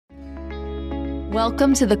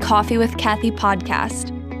Welcome to the Coffee with Kathy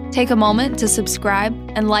podcast. Take a moment to subscribe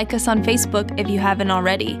and like us on Facebook if you haven't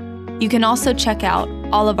already. You can also check out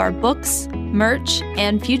all of our books, merch,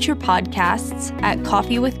 and future podcasts at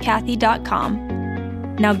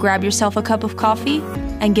coffeewithkathy.com. Now grab yourself a cup of coffee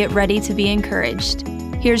and get ready to be encouraged.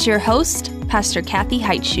 Here's your host, Pastor Kathy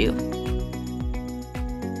Heitshoe.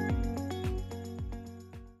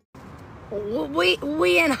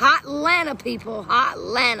 We in Hot Atlanta, people. Hot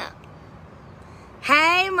Atlanta.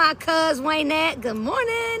 Hey, my cuz Waynette. Good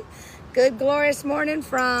morning. Good, glorious morning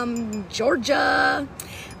from Georgia.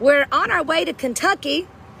 We're on our way to Kentucky,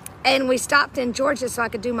 and we stopped in Georgia so I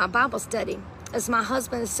could do my Bible study. As my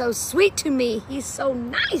husband is so sweet to me. He's so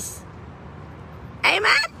nice.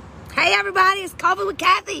 Amen. Hey, everybody. It's Coffee with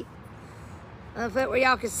Kathy. I bet where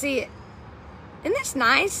y'all can see it. Isn't this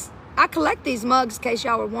nice? I collect these mugs in case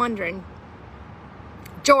y'all were wondering.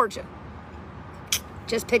 Georgia.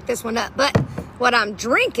 Just picked this one up. But what I'm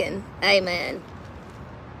drinking, amen.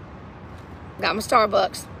 Got my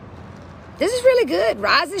Starbucks. This is really good.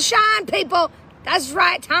 Rise and shine, people. That's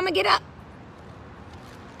right. Time to get up.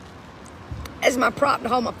 As my prop to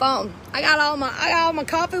hold my phone. I got all my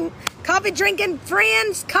coffee drinking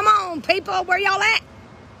friends. Come on, people. Where y'all at?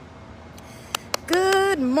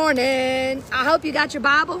 Good morning. I hope you got your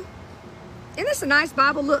Bible. Isn't this a nice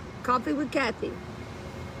Bible? Look, Coffee with Kathy.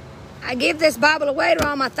 I give this Bible away to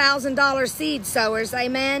all my $1,000 seed sowers.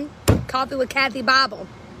 Amen. Coffee with Kathy Bible.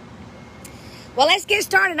 Well, let's get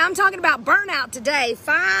started. I'm talking about burnout today.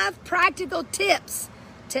 5 practical tips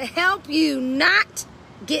to help you not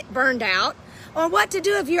get burned out, or what to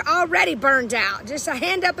do if you're already burned out. Just a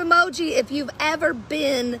hand up emoji if you've ever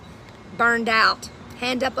been burned out.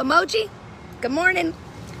 Hand up emoji. Good morning.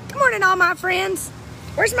 Good morning, all my friends.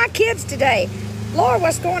 Where's my kids today? Lord,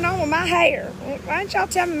 what's going on with my hair? Why don't y'all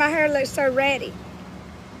tell me my hair looks so ratty?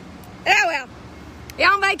 Oh, well.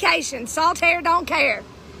 You're on vacation. Salt hair don't care.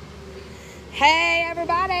 Hey,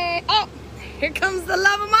 everybody. Oh, here comes the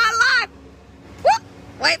love of my life. Whoop.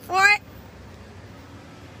 Wait for it.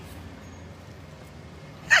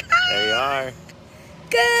 There you are.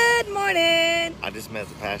 Good morning. I just met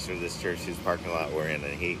the pastor of this church whose parking lot we're in,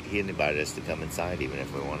 and he invited us to come inside even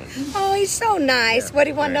if we wanted. Oh, he's so nice. Yeah, what do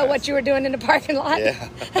you want to know nice. what you were doing in the parking lot? Yeah.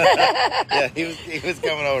 Yeah, he was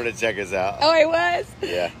coming over to check us out. Oh, he was?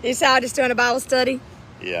 Yeah. You saw I just doing a Bible study?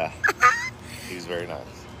 Yeah. He was very nice.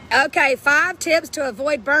 Okay, 5 tips to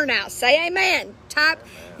avoid burnout. Say amen. Type,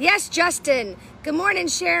 amen. Yes, Justin. Good morning,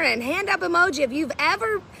 Sharon. Hand up emoji if you've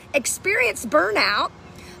ever experienced burnout,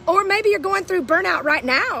 or maybe you're going through burnout right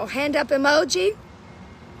now. Hand up emoji.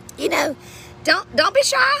 You know, don't be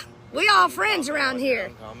shy. We all friends around here.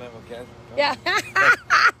 Yeah.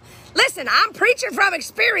 Listen, I'm preaching from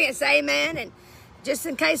experience, amen. And just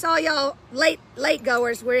in case all y'all late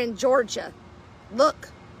goers, we're in Georgia. Look,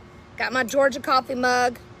 got my Georgia coffee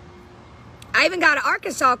mug. I even got an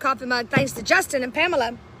Arkansas coffee mug thanks to Justin and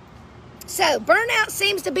Pamela. So, burnout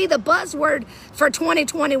seems to be the buzzword for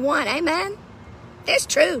 2021, amen. It's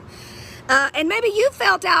true. And maybe you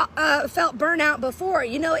felt burnout before.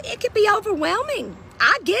 You know, it could be overwhelming.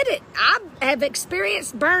 I get it. I have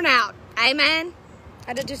experienced burnout. Amen. I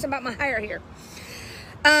had to do something about my hair here.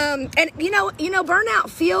 And you know,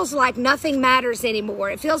 burnout feels like nothing matters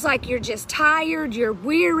anymore. It feels like you're just tired, you're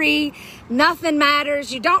weary, nothing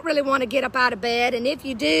matters. You don't really want to get up out of bed. And if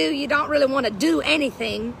you do, you don't really want to do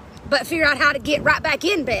anything but figure out how to get right back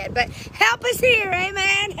in bed. But help is here,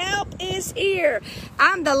 amen. Help is here.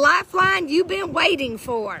 I'm the lifeline you've been waiting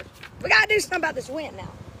for. We got to do something about this wind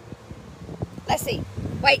now. Let's see.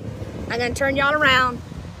 Wait, I'm going to turn y'all around.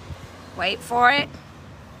 Wait for it.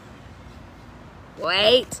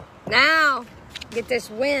 Wait. Now, get this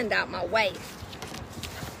wind out my way.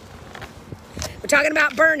 We're talking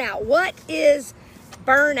about burnout. What is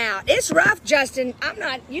burnout? It's rough, Justin.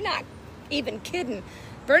 You're not even kidding.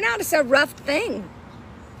 Burnout is a rough thing.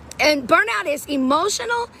 And burnout is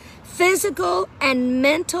emotional, physical, and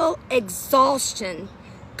mental exhaustion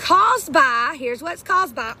caused by, here's what it's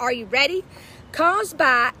caused by. Are you ready? Caused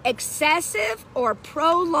by excessive or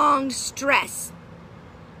prolonged stress.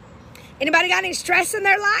 Anybody got any stress in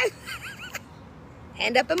their life?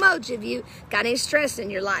 Hand up emoji if you got any stress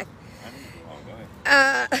in your life.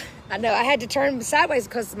 I know I had to turn sideways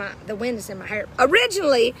because the wind is in my hair.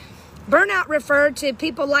 Originally, burnout referred to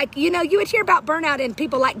people like, you would hear about burnout in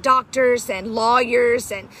people like doctors and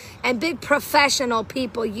lawyers and big professional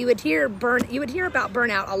people. You would hear about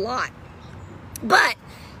burnout a lot. But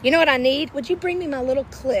you know what I need? Would you bring me my little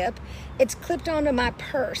clip? It's clipped onto my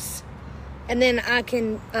purse. And then I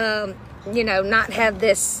can, not have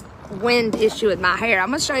this wind issue with my hair. I'm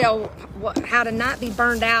going to show y'all how to not be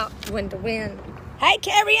burned out when the wind Hey,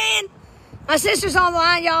 Carrie Ann. My sister's on the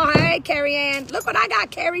line, y'all. Hey, Carrie Ann. Look what I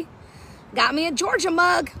got, Carrie. Got me a Georgia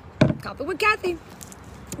mug. Coffee with Kathy.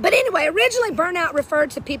 But anyway, originally burnout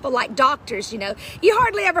referred to people like doctors, you know. You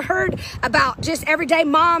hardly ever heard about just everyday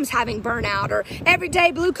moms having burnout or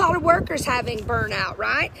everyday blue-collar workers having burnout,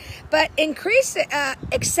 right? But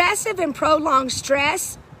excessive and prolonged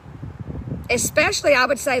stress, especially I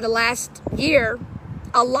would say the last year,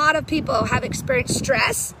 a lot of people have experienced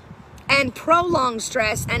stress and prolonged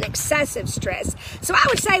stress and excessive stress. So I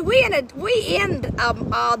would say we in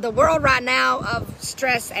the world right now of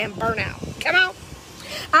stress and burnout. Come on.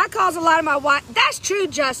 I cause a lot of my wife. That's true,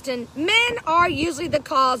 Justin. Men are usually the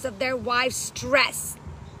cause of their wife's stress.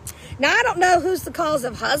 Now, I don't know who's the cause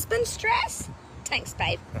of husband stress. Thanks,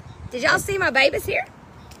 babe. Did y'all see my babies here?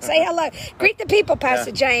 Say hello. Greet the people,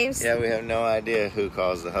 Pastor James. Yeah, we have no idea who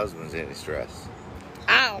caused the husbands any stress.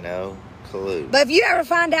 Oh. No clue. But if you ever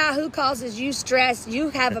find out who causes you stress, you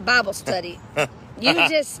have a Bible study. You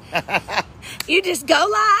just go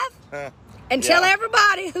live and tell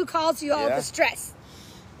everybody who caused you all the stress.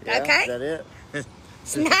 Yeah, okay? Is that it?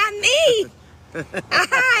 It's not me.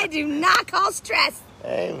 I do not cause stress.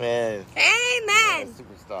 Amen. Amen.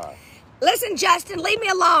 Superstar. Listen, Justin, leave me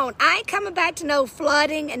alone. I ain't coming back to no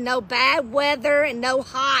flooding and no bad weather and no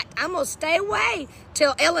hot. I'm going to stay away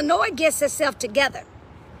till Illinois gets itself together.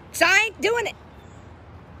 So I ain't doing it.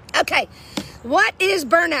 Okay, what is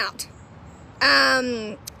burnout?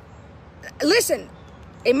 Listen,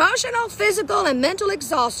 emotional, physical, and mental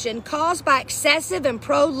exhaustion caused by excessive and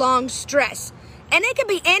prolonged stress. And it can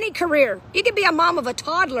be any career. You can be a mom of a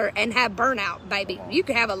toddler and have burnout, baby. You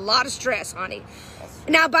can have a lot of stress, honey.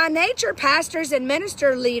 Now, by nature, pastors and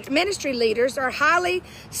ministry leaders are highly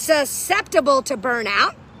susceptible to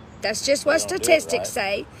burnout. That's just what statistics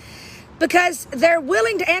say. Because they're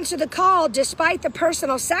willing to answer the call despite the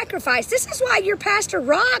personal sacrifice. This is why your pastor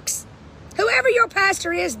rocks. Whoever your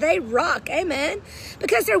pastor is, they rock. Amen.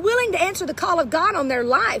 Because they're willing to answer the call of God on their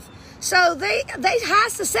life. So they high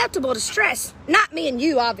susceptible to stress. Not me and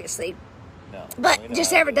you, obviously. No, but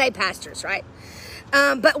just everyday pastors, right?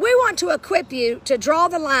 But we want to equip you to draw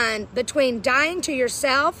the line between dying to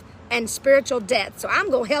yourself and spiritual death. So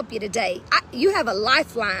I'm going to help you today. You have a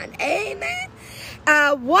lifeline. Amen.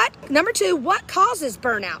 Number 2, what causes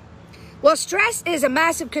burnout? Well, stress is a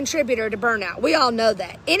massive contributor to burnout. We all know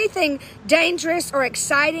that. Anything dangerous or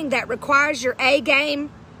exciting that requires your A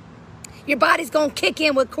game, your body's going to kick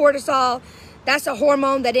in with cortisol. That's a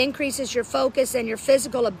hormone that increases your focus and your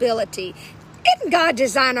physical ability. Didn't God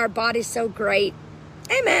design our bodies so great?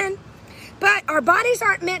 Amen. But our bodies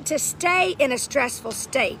aren't meant to stay in a stressful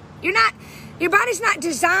state. Your body's not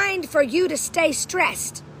designed for you to stay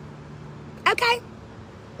stressed. Okay?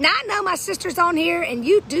 Now, I know my sister's on here, and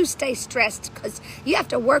you do stay stressed because you have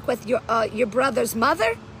to work with your brother's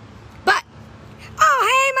mother. But, oh,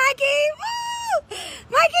 hey, Mikey. Woo!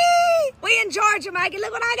 Mikey! We in Georgia, Mikey.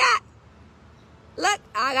 Look what I got. Look,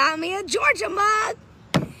 I got me a Georgia mug.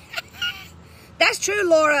 That's true,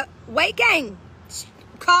 Laura. Weight gain.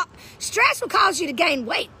 Stress will cause you to gain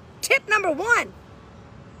weight. Tip number 1.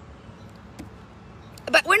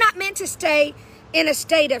 But we're not meant to stay in a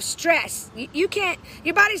state of stress. You can't,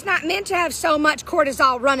 your body's not meant to have so much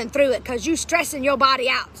cortisol running through it because you're stressing your body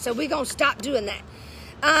out. So we're going to stop doing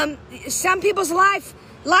that. Some people's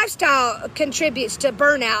lifestyle contributes to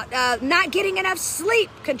burnout. Not getting enough sleep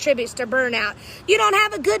contributes to burnout. You don't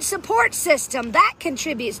have a good support system. That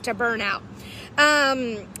contributes to burnout.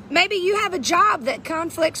 Maybe you have a job that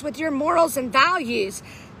conflicts with your morals and values.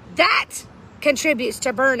 That contributes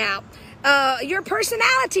to burnout. Your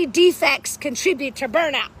personality defects contribute to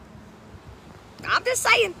burnout. I'm just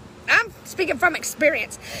saying. I'm speaking from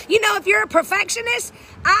experience. You know, if you're a perfectionist,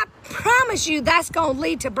 I promise you that's going to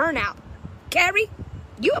lead to burnout. Carrie,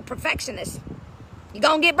 you a perfectionist. You're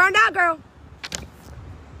going to get burned out, girl.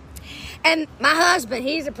 And my husband,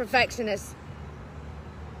 he's a perfectionist.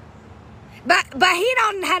 But he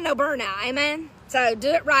don't have no burnout, amen? So do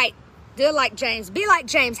it right. Do it like James. Be like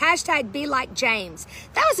James. Hashtag be like James.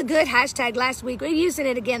 That was a good hashtag last week. We're using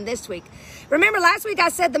it again this week. Remember last week I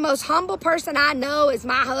said the most humble person I know is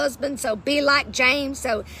my husband. So be like James.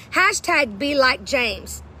 So hashtag be like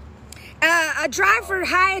James. A drive for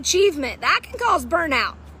high achievement. That can cause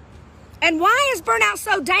burnout. And why is burnout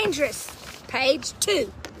so dangerous? Page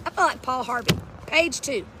 2. I feel like Paul Harvey. Page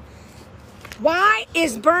 2. Why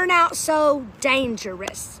is burnout so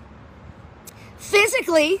dangerous?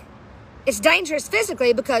 Physically, it's dangerous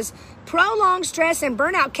physically because prolonged stress and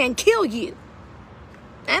burnout can kill you.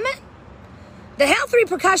 Amen? The health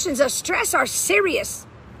repercussions of stress are serious.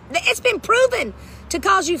 It's been proven to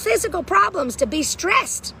cause you physical problems to be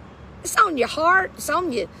stressed. It's on your heart. It's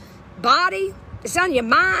on your body. It's on your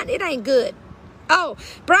mind. It ain't good. Oh,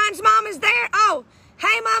 Brian's mom is there. Oh,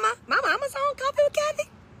 hey, Mama. My mama's on Coffee with Kathy.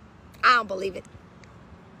 I don't believe it.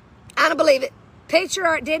 I don't believe it. Picture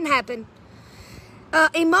art didn't happen.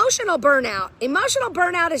 Emotional burnout. Emotional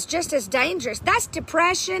burnout is just as dangerous. That's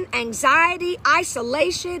depression, anxiety,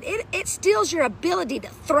 isolation. It steals your ability to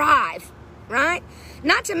thrive, right?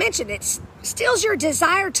 Not to mention it steals your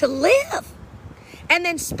desire to live. And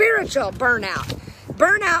then spiritual burnout.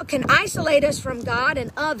 Burnout can isolate us from God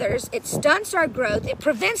and others. It stunts our growth. It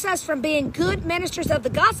prevents us from being good ministers of the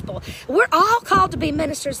gospel. We're all called to be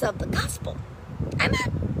ministers of the gospel.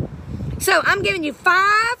 Amen. So I'm giving you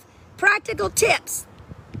 5 practical tips.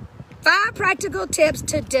 5 practical tips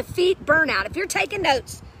to defeat burnout. If you're taking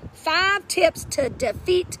notes, 5 tips to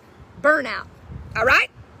defeat burnout. All right?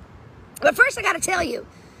 But first I got to tell you,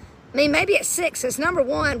 maybe it's 6. It's number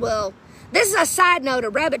 1. Well, this is a side note, a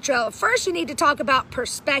rabbit trail. First, you need to talk about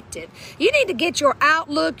perspective. You need to get your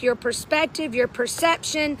outlook, your perspective, your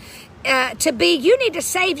perception you need to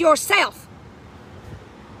save yourself.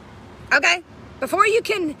 Okay? Before you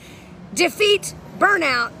can defeat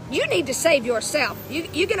burnout, you need to save yourself.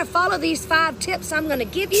 You're going to follow these 5 tips I'm going to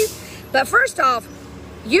give you. But first off,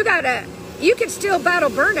 you can still battle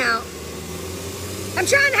burnout. I'm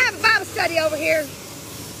trying to have a Bible study over here.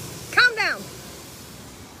 Calm down.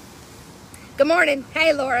 Good morning.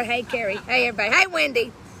 Hey, Laura. Hey, Carrie. Hey, everybody. Hey,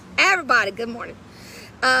 Wendy. Everybody, good morning.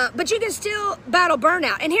 But you can still battle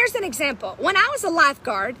burnout. And here's an example. When I was a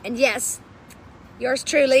lifeguard, and yes, yours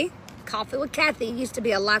truly, Coffee with Kathy, used to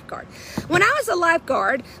be a lifeguard. When I was a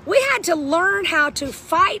lifeguard, we had to learn how to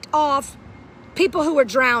fight off people who were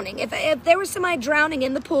drowning. If there was somebody drowning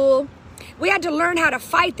in the pool, we had to learn how to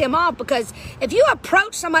fight them off, because if you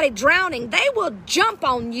approach somebody drowning, they will jump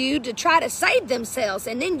on you to try to save themselves,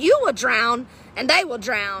 and then you will drown and they will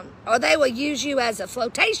drown, or they will use you as a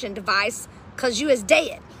flotation device because you is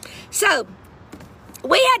dead. So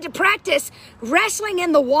we had to practice wrestling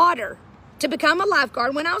in the water to become a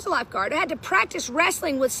lifeguard. When I was a lifeguard, I had to practice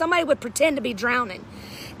wrestling with somebody who would pretend to be drowning.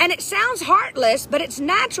 And it sounds heartless, but it's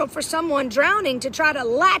natural for someone drowning to try to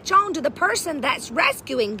latch on to the person that's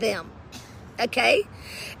rescuing them. Okay?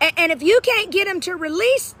 And if you can't get them to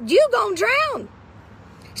release, you gonna drown.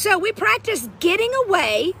 So we practice getting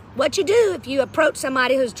away. What you do if you approach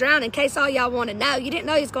somebody who's drowning, in case all y'all want to know, you didn't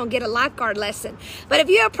know you was going to get a lifeguard lesson. But if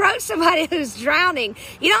you approach somebody who's drowning,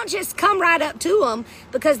 you don't just come right up to them,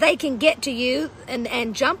 because they can get to you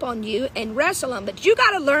and jump on you and wrestle them. But you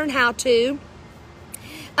got to learn how to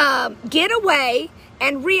get away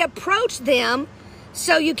and reapproach them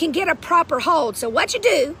so you can get a proper hold. So what you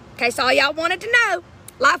do, in case all y'all wanted to know,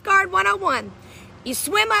 Lifeguard 101, you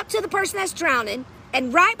swim up to the person that's drowning,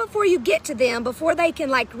 and right before you get to them, before they can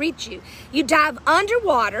reach you, you dive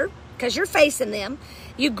underwater because you're facing them.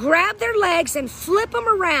 You grab their legs and flip them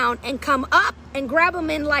around and come up and grab them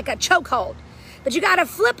in like a chokehold. But you got to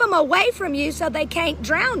flip them away from you so they can't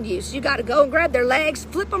drown you. So you got to go and grab their legs,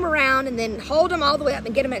 flip them around, and then hold them all the way up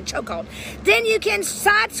and get them in a chokehold. Then you can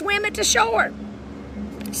side swim it to shore.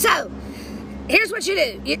 So here's what you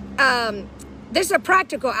do. This is a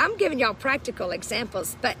practical, I'm giving y'all practical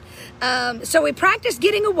examples, but so we practice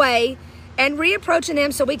getting away and reapproaching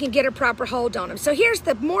them so we can get a proper hold on them. So here's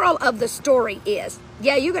the moral of the story is,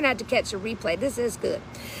 yeah, you're going to have to catch a replay. This is good.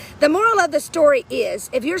 The moral of the story is,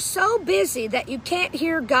 if you're so busy that you can't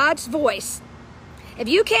hear God's voice, if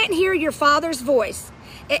you can't hear your Father's voice,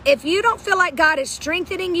 if you don't feel like God is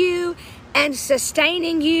strengthening you and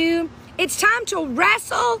sustaining you, it's time to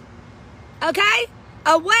wrestle, okay,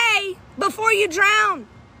 away before you drown.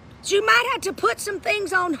 So you might have to put some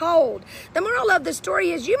things on hold. The moral of the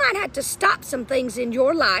story is you might have to stop some things in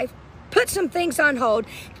your life, put some things on hold,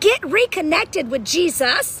 get reconnected with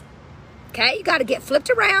Jesus. Okay, you got to get flipped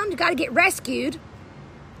around. You got to get rescued.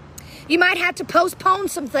 You might have to postpone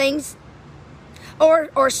some things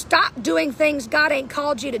or stop doing things God ain't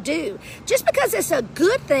called you to do. Just because it's a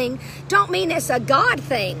good thing don't mean it's a God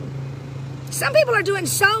thing. Some people are doing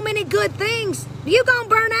so many good things, you gonna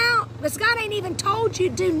burn out because God ain't even told you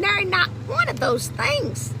to do not one of those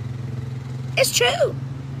things. It's true.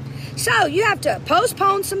 So you have to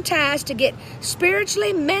postpone some tasks to get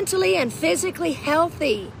spiritually, mentally, and physically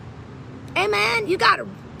healthy. Amen. You got to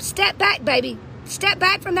step back, baby. Step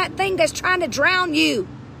back from that thing that's trying to drown you.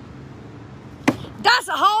 That's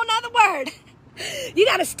a whole nother word. You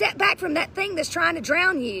got to step back from that thing that's trying to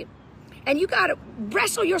drown you. And you got to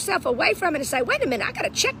wrestle yourself away from it and say, wait a minute, I got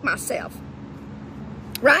to check myself.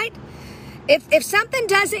 Right? If something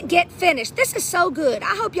doesn't get finished, this is so good.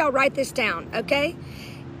 I hope y'all write this down, okay?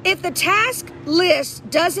 If the task list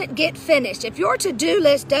doesn't get finished, if your to-do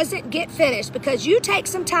list doesn't get finished because you take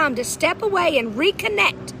some time to step away and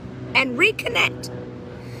reconnect,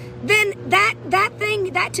 then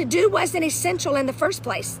that to-do wasn't essential in the first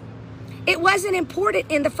place. It wasn't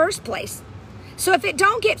important in the first place. So if it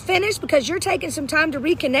don't get finished because you're taking some time to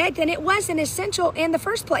reconnect, then it wasn't essential in the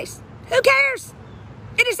first place. Who cares?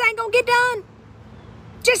 It just ain't gonna get done.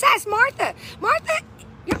 Just ask Martha. Martha,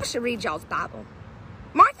 y'all should read y'all's Bible.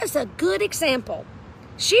 Martha's a good example.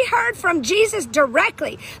 She heard from Jesus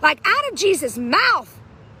directly, like out of Jesus' mouth.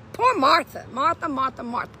 Poor Martha.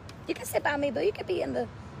 Martha. You can sit by me, but you can be in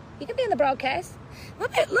the broadcast.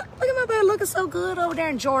 Look at my baby looking so good over there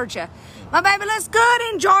in Georgia. My baby looks good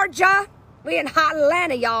in Georgia. We in Hot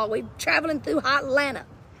Atlanta, y'all. We traveling through Hot Atlanta.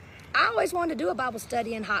 I always wanted to do a Bible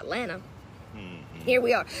study in Hot Atlanta. Here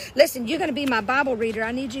we are. Listen, you're going to be my Bible reader.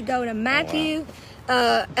 I need you to go to Matthew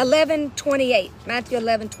 11:28. Matthew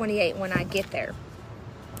 11:28 when I get there.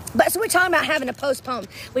 But so we're talking about having to postpone.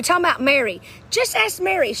 We're talking about Mary. Just ask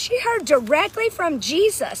Mary. She heard directly from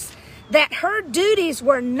Jesus that her duties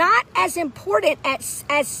were not as important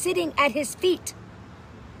as sitting at his feet.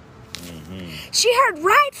 She heard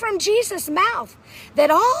right from Jesus' mouth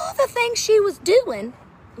that all the things she was doing,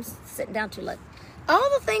 I'm sitting down too late, all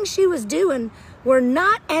the things she was doing were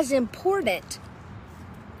not as important.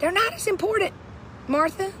 They're not as important,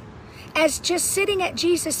 Martha, as just sitting at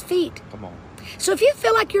Jesus' feet. Come on. So if you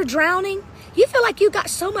feel like you're drowning, you feel like you got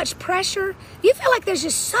so much pressure, you feel like there's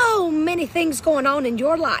just so many things going on in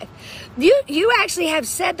your life, you actually have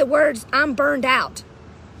said the words, I'm burned out,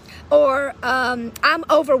 or I'm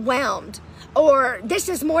overwhelmed, or this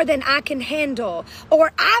is more than I can handle,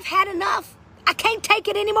 or I've had enough, I can't take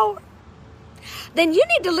it anymore. Then you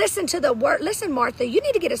need to listen to the word. Listen, Martha, you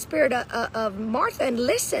need to get a spirit of Martha and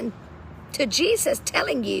listen to Jesus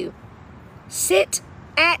telling you, sit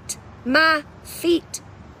at my feet.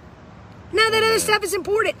 None of that other stuff is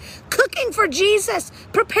important. Cooking for Jesus,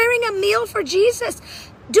 preparing a meal for Jesus,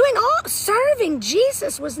 serving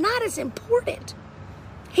Jesus was not as important.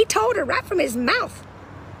 He told her right from his mouth.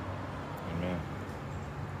 Amen.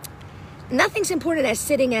 Nothing's important as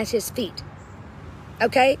sitting at his feet.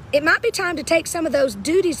 Okay? It might be time to take some of those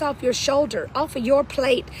duties off your shoulder, off of your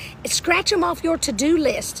plate. Scratch them off your to-do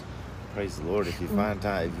list. Praise the Lord. If you find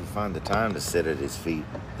the time to sit at his feet,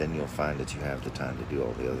 then you'll find that you have the time to do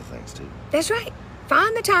all the other things too. That's right.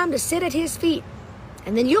 Find the time to sit at his feet.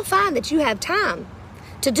 And then you'll find that you have time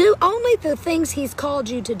to do only the things he's called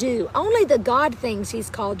you to do. Only the God things he's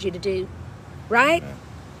called you to do. Right? Amen.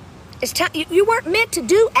 It's time. You weren't meant to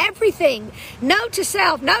do everything. Note to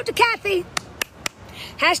self. Note to Kathy.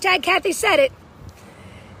 Hashtag Kathy said it.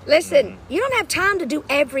 Listen, you don't have time to do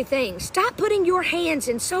everything. Stop putting your hands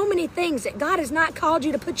in so many things that God has not called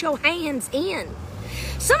you to put your hands in.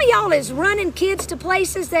 Some of y'all is running kids to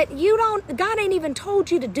places that God ain't even told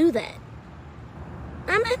you to do that.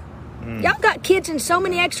 Amen. Y'all got kids in so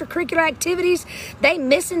many extracurricular activities. They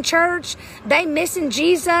missing church. They missing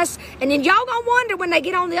Jesus. And then y'all gonna wonder when they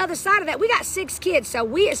get on the other side of that. We got 6 kids, so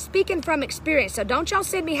we are speaking from experience. So don't y'all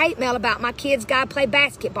send me hate mail about my kids gotta play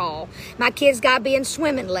basketball. My kids gotta be in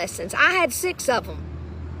swimming lessons. I had 6 of them.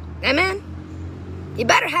 Amen? You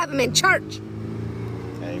better have them in church.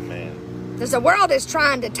 Amen. Because the world is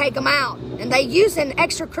trying to take them out. And they using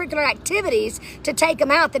extracurricular activities to take them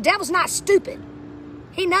out. The devil's not stupid.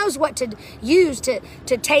 He knows what to use to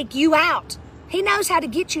take you out. He knows how to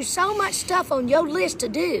get you so much stuff on your list to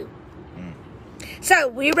do. So,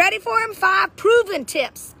 we ready for him? 5 proven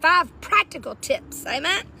tips. 5 practical tips.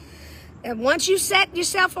 Amen? And once you set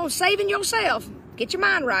yourself on saving yourself, get your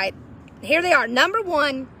mind right. Here they are. Number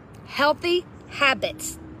 1, healthy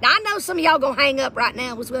habits. Now, I know some of y'all going to hang up right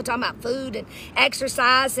now because we're talking about food and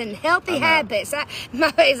exercise and healthy habits.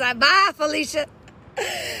 My face like, bye, Felicia.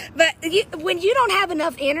 But when you don't have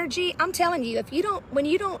enough energy, I'm telling you, when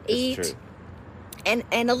you don't eat and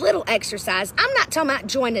a little exercise, I'm not talking about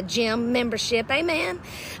join a gym membership, amen.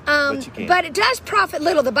 But it does profit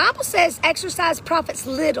little. The Bible says exercise profits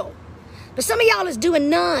little, but some of y'all is doing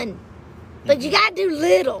none. But you gotta do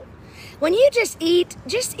little. When you just eat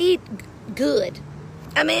good.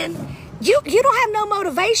 Amen. You don't have no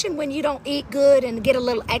motivation when you don't eat good and get a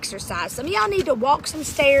little exercise. Some of y'all need to walk some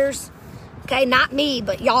stairs. Okay, not me,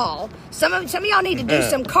 but y'all. Some of y'all need to do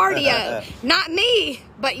some cardio. Not me,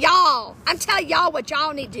 but y'all. I'm telling y'all what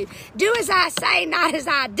y'all need to do. Do as I say, not as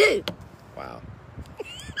I do. Wow.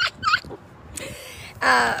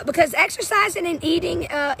 Because exercising and eating,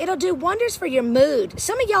 it'll do wonders for your mood.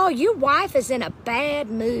 Some of y'all, your wife is in a bad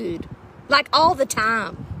mood. Like all the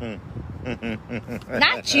time.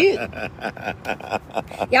 Not you.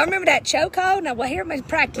 Y'all remember that chokehold? Now, well, here my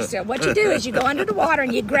practice. What you do is you go under the water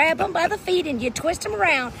and you grab them by the feet and you twist them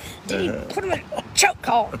around. Then you put them in a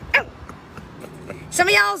chokehold. Some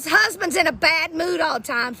of y'all's husband's in a bad mood all the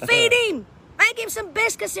time. Feed him. Make him some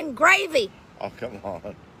biscuits and gravy. Oh, come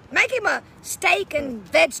on. Make him a steak and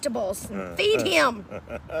vegetables. Feed him.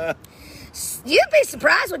 You'd be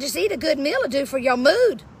surprised what just eat a good meal will do for your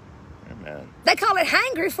mood. Amen. They call it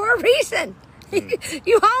hangry for a reason.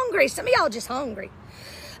 You hungry. Some of y'all just hungry.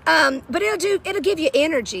 But it'll give you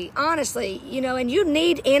energy, honestly, and you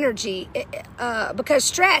need energy because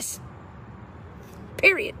stress,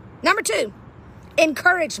 period. Number 2,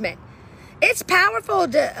 encouragement. It's powerful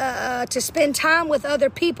to spend time with other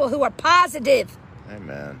people who are positive.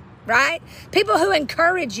 Amen. Right? People who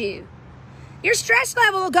encourage you. Your stress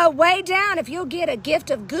level will go way down if you'll get a gift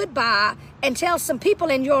of goodbye and tell some people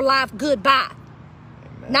in your life goodbye.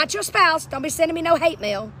 Amen. Not your spouse. Don't be sending me no hate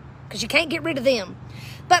mail because you can't get rid of them.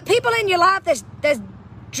 But people in your life that's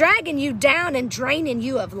dragging you down and draining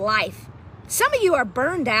you of life. Some of you are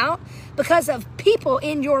burned out because of people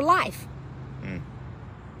in your life.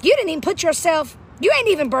 You didn't even you ain't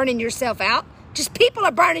even burning yourself out. Just people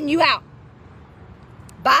are burning you out.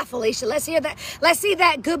 Bye, Felicia. Let's hear that. Let's see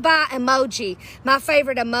that goodbye emoji. My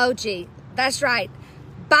favorite emoji. That's right.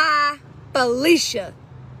 Bye, Felicia.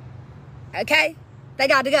 Okay? They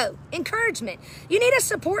got to go. Encouragement. You need a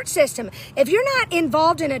support system. If you're not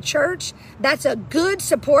involved in a church that's a good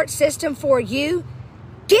support system for you,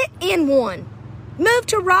 get in one. Move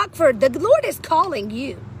to Rockford. The Lord is calling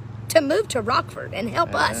you to move to Rockford and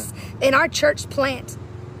help us in our church plant.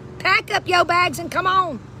 Pack up your bags and come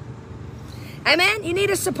on. Amen. You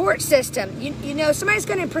need a support system. Somebody's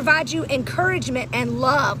going to provide you encouragement and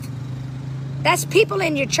love. That's people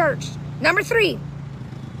in your church. Number 3,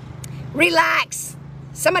 relax.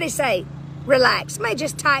 Somebody say, relax. Somebody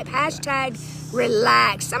just type hashtag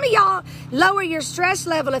relax. Some of y'all lower your stress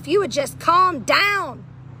level if you would just calm down.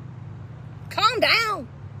 Calm down.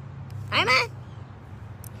 Amen.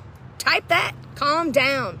 Type that. Calm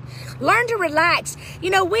down. Learn to relax.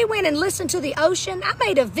 We went and listened to the ocean. I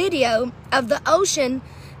made a video of the ocean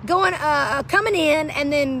going, coming in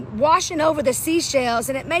and then washing over the seashells,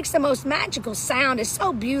 and it makes the most magical sound. It's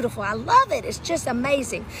so beautiful. I love it. It's just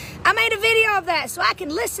amazing. I made a video of that so I can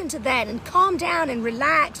listen to that and calm down and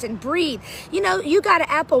relax and breathe. You got an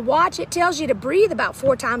Apple Watch. It tells you to breathe about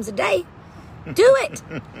 4 times a day. Do it.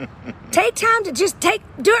 Take time to do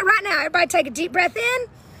it right now. Everybody take a deep breath in.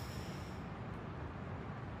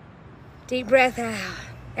 Deep breath out.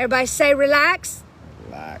 Everybody say relax.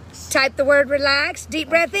 Relax. Type the word relax. Deep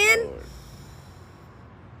breath in. Lord.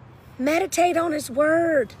 Meditate on His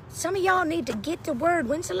Word. Some of y'all need to get the Word.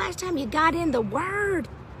 When's the last time you got in the Word?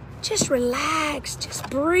 Just relax. Just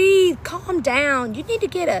breathe. Calm down. You need to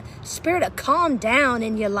get a spirit of calm down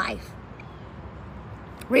in your life.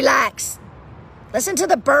 Relax. Listen to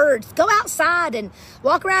the birds. Go outside and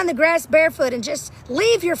walk around the grass barefoot and just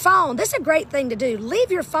leave your phone. This is a great thing to do.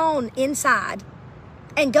 Leave your phone inside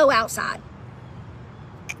and go outside.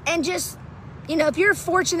 And just, if you're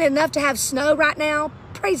fortunate enough to have snow right now,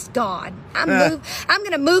 praise God. I'm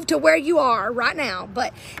going to move to where you are right now.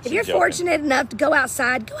 But if you're fortunate enough to go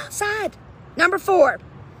outside, go outside. Number 4,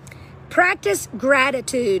 practice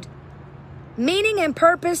gratitude. Meaning and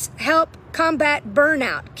purpose help combat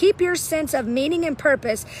burnout. Keep your sense of meaning and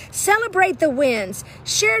purpose. Celebrate the wins.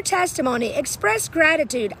 Share testimony. Express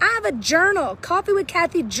gratitude. I have a journal, Coffee with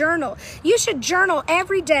Kathy journal. You should journal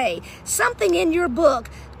every day. Something in your book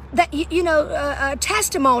that, a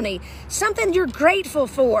testimony, something you're grateful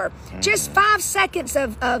for. Just 5 seconds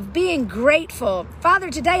of being grateful. Father,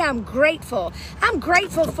 today I'm grateful. I'm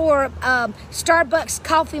grateful for Starbucks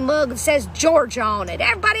coffee mug that says Georgia on it.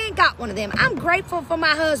 Everybody ain't got one of them. I'm grateful for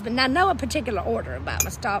my husband. Now, no particular order about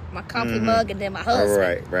my coffee mug and then my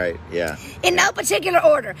husband. Right, yeah. In no particular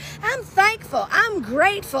order. I'm thankful. I'm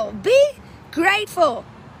grateful. Be grateful.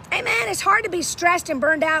 Amen. It's hard to be stressed and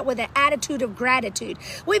burned out with an attitude of gratitude.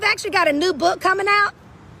 We've actually got a new book coming out.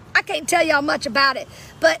 I can't tell y'all much about it,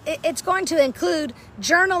 but it's going to include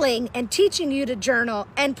journaling and teaching you to journal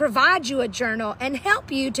and provide you a journal and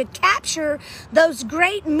help you to capture those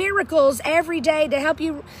great miracles every day to help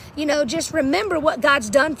you, just remember what God's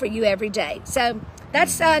done for you every day. So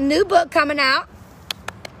that's a new book coming out.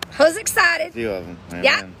 Who's excited? A few of them. Amen.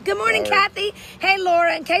 Yeah. Good morning, Laura. Kathy. Hey,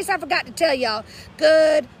 Laura. In case I forgot to tell y'all,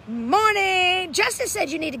 good morning. Justin said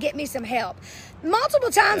you need to get me some help.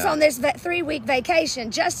 Multiple times on this 3-week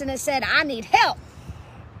vacation, Justin has said, I need help.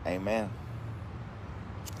 Amen.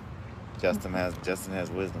 Justin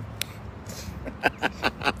has wisdom.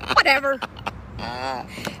 Whatever.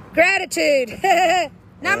 Gratitude.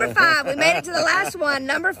 Number 5. We made it to the last one.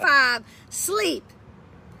 Number 5. Sleep.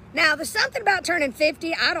 Now, there's something about turning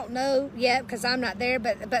 50. I don't know yet because I'm not there,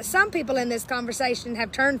 but some people in this conversation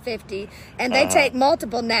have turned 50 and they take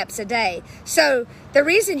multiple naps a day. So the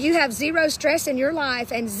reason you have zero stress in your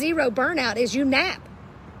life and zero burnout is you nap.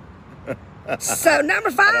 So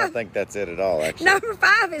number 5. I don't think that's it at all, actually. Number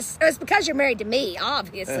 5 is it's because you're married to me,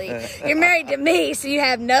 obviously. You're married to me, so you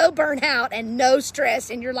have no burnout and no stress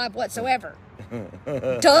in your life whatsoever.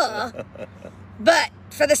 Duh. But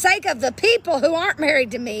for the sake of the people who aren't married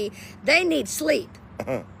to me, they need sleep.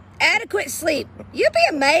 Adequate sleep. You'd be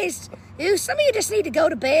amazed. Some of you just need to go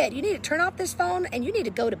to bed. You need to turn off this phone and you need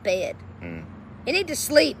to go to bed. You need to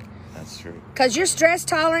sleep. That's true. Because your stress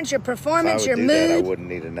tolerance, your performance, your mood, that, I wouldn't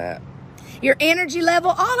need a nap. Your energy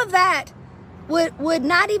level, all of that would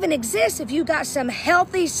not even exist if you got some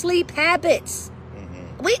healthy sleep habits.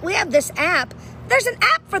 We have this app. There's an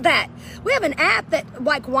app for that. We have an app that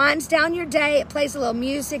like winds down your day. It plays a little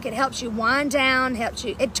music. It helps you wind down,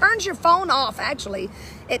 it turns your phone off, actually.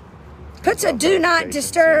 It puts a do not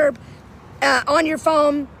disturb on your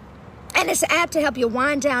phone. And it's an app to help you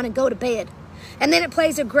wind down and go to bed. And then it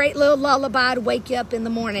plays a great little lullaby to wake you up in the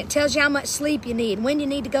morning. It tells you how much sleep you need, when you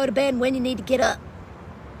need to go to bed, and when you need to get up.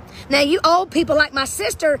 Now, you old people like my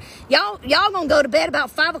sister, y'all gonna go to bed about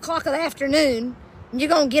 5 o'clock in the afternoon. And you're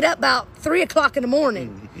going to get up about 3 o'clock in the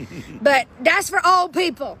morning. But that's for old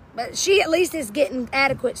people. But she at least is getting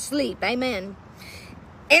adequate sleep. Amen.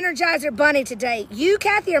 Energizer Bunny today. You,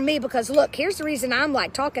 Kathy, or me? Because look, here's the reason I'm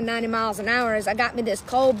like talking 90 miles an hour is I got me this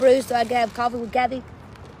cold brew so I can have coffee with Kathy.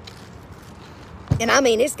 And I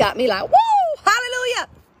mean, it's got me like, woo, hallelujah.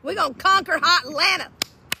 We're going to conquer hot Atlanta.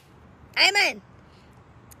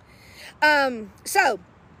 Amen. So,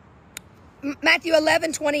 Matthew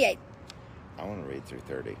 11:28. I want to read through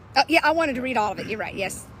 30. Oh, yeah, I wanted to read all of it. You're right,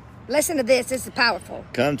 yes. Listen to this. This is powerful.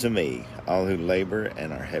 Come to me, all who labor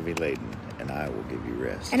and are heavy laden, and I will give you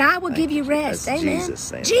rest. And I will give you rest. That's Amen. Jesus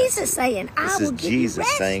saying Jesus saying, I will give you rest. This is Jesus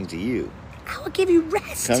saying to you. I will give you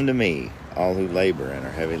rest. Come to me, all who labor and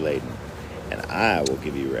are heavy laden, and I will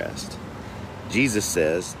give you rest. Jesus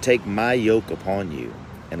says, take my yoke upon you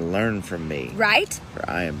and learn from me. Right. For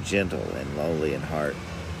I am gentle and lowly in heart,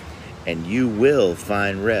 and you will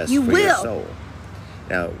find rest for your soul.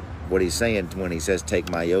 Now, what he's saying when he says, take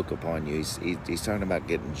my yoke upon you, he's talking about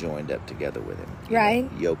getting joined up together with him. Right.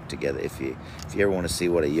 Yoked together. If you ever want to see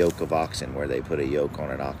what a yoke of oxen, where they put a yoke on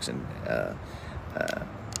an oxen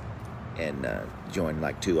and join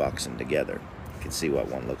like 2 oxen together, you can see what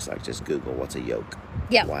one looks like. Just Google, what's a yoke?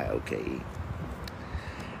 Yeah. Y-O-K-E.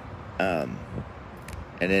 And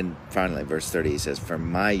then finally, verse 30, he says, for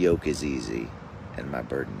my yoke is easy and my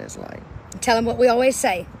burden is light. Tell him what we always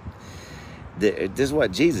say. This is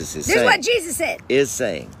what Jesus is saying. This is what Jesus said. He's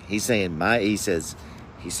saying,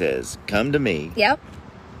 he says, come to me. Yep.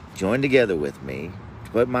 Join together with me.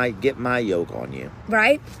 Get my yoke on you.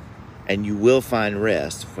 Right. And you will find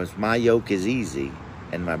rest, for my yoke is easy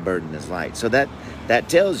and my burden is light. So that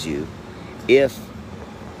tells you if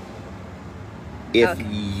it's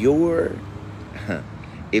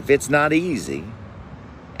not easy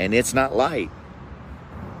and it's not light,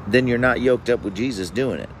 then you're not yoked up with Jesus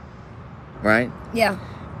doing it. Right? Yeah.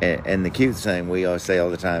 And the cute thing we always say all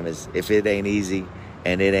the time is, if it ain't easy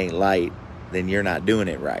and it ain't light, then you're not doing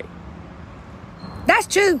it right. That's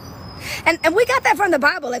true. And we got that from the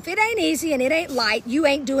Bible. If it ain't easy and it ain't light, you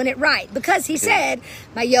ain't doing it right. Because he said,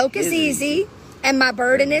 my yoke is easy and my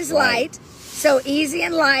burden is light. So easy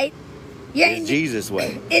and light, it's Jesus'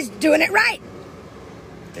 way. Is doing it right.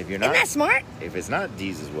 If you're not, isn't that smart? If it's not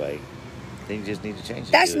Jesus' way, then you just need to change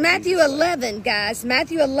it. That's Matthew 11, guys.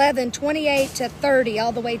 Matthew 11:28-30,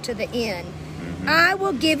 all the way to the end. I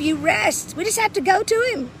will give you rest. We just have to go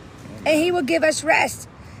to him, and he will give us rest.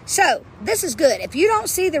 So, this is good. If you don't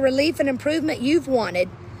see the relief and improvement you've wanted,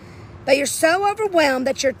 but you're so overwhelmed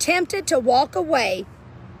that you're tempted to walk away,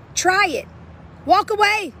 try it. Walk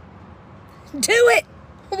away. Do it.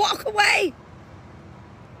 Walk away.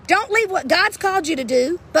 Don't leave what God's called you to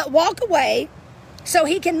do, but walk away so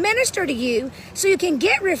he can minister to you, so you can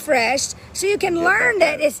get refreshed, so you can learn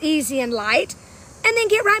that it's easy and light, and then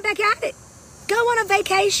get right back at it. Go on a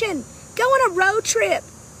vacation. Go on a road trip.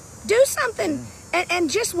 Do something and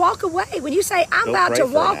just walk away. When you say, I'm about to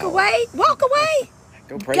walk away, walk away.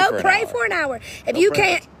 Go pray for an hour. If you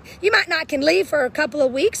can't, you might not can leave for a couple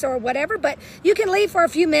of weeks or whatever, but you can leave for a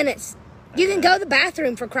few minutes. You can go to the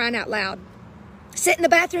bathroom, for crying out loud. Sit in the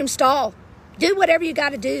bathroom stall. Do whatever you got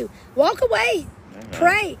to do. Walk away.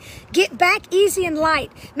 Pray. Get back easy and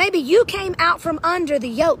light. Maybe you came out from under the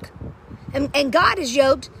yoke. And God is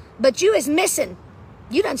yoked, but you is missing.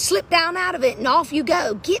 You done slip down out of it and off you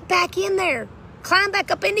go. Get back in there. Climb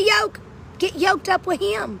back up in the yoke. Get yoked up with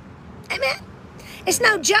him. Amen. It's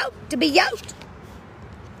no joke to be yoked.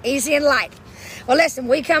 Easy and light. Well, listen,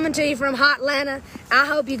 we coming to you from Hot Atlanta. I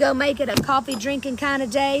hope you go make it a coffee drinking kind of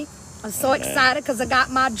day. I'm so excited because I got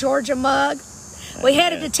my Georgia mug. We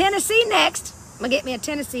headed to Tennessee next. I'm going to get me a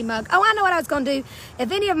Tennessee mug. Oh, I know what I was going to do.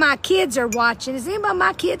 If any of my kids are watching, is anybody of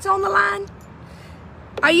my kids on the line?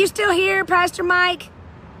 Are you still here, Pastor Mike?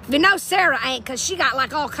 You know Sarah ain't, because she got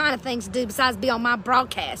like all kind of things to do besides be on my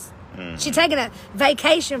broadcast. She's taking a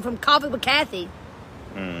vacation from Coffee with Kathy.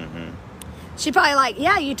 She probably like,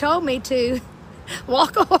 yeah, you told me to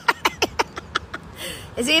walk away.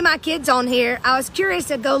 Is any of my kids on here? I was curious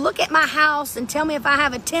to go look at my house and tell me if I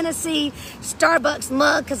have a Tennessee Starbucks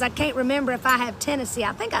mug, because I can't remember if I have Tennessee.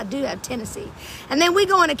 I think I do have Tennessee. And then we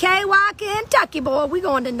going to KY, Kentucky, boy. We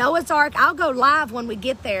going to Noah's Ark. I'll go live when we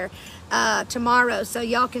get there tomorrow, so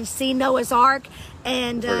y'all can see Noah's Ark.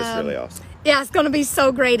 And it's really awesome. Yeah, it's going to be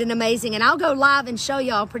so great and amazing. And I'll go live and show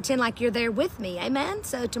y'all, pretend like you're there with me. Amen?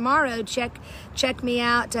 So tomorrow, check me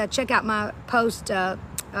out. Check out my post,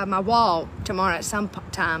 my wall tomorrow at some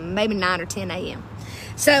time, maybe 9 or 10 a.m.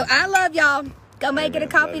 So I love y'all. Go make it a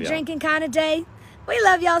coffee drinking kind of day. We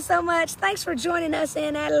love y'all so much. Thanks for joining us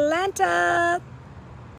in Atlanta.